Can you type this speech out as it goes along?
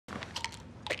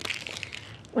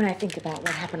when I think about what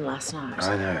happened last night.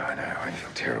 I know. I feel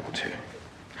terrible too.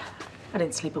 I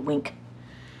didn't sleep a wink.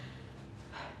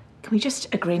 Can we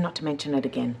just agree not to mention it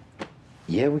again?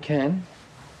 Yeah, we can.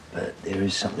 But there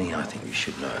is something I think you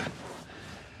should know.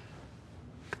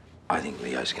 I think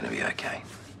Leo's going to be okay.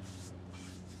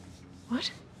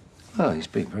 What? Well, he's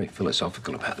been very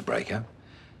philosophical about the breakup.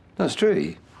 No, it's true.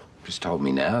 He just told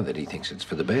me now that he thinks it's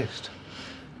for the best.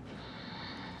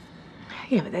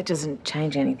 Yeah, but that doesn't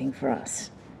change anything for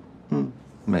us.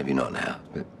 Maybe not now,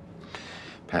 but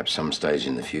perhaps some stage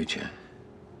in the future.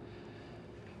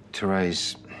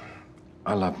 Terese,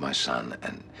 I love my son,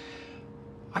 and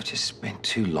I've just spent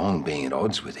too long being at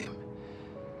odds with him.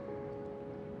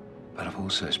 But I've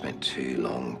also spent too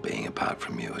long being apart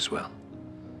from you as well.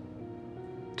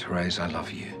 Terese, I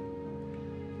love you.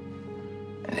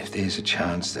 And if there's a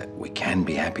chance that we can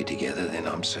be happy together, then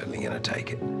I'm certainly going to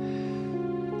take it.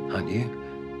 Aren't you?